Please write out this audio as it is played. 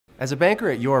As a banker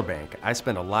at your bank, I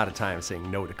spend a lot of time saying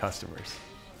no to customers.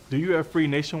 Do you have free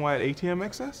nationwide ATM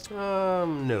access?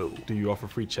 No. Do you offer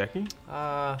free checking?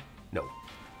 No.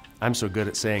 I'm so good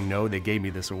at saying no, they gave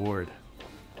me this award.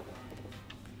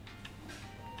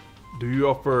 Do you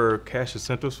offer cash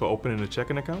incentives for opening a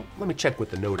checking account? Let me check with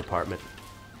the no department.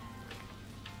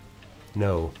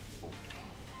 No.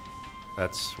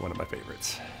 That's one of my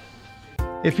favorites.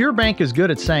 If your bank is good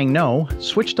at saying no,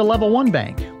 switch to Level 1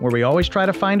 Bank, where we always try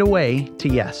to find a way to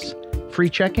yes.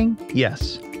 Free checking?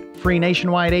 Yes. Free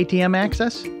nationwide ATM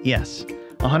access? Yes.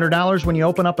 $100 when you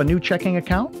open up a new checking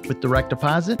account with direct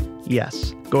deposit?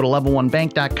 Yes. Go to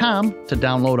level1bank.com to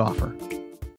download offer.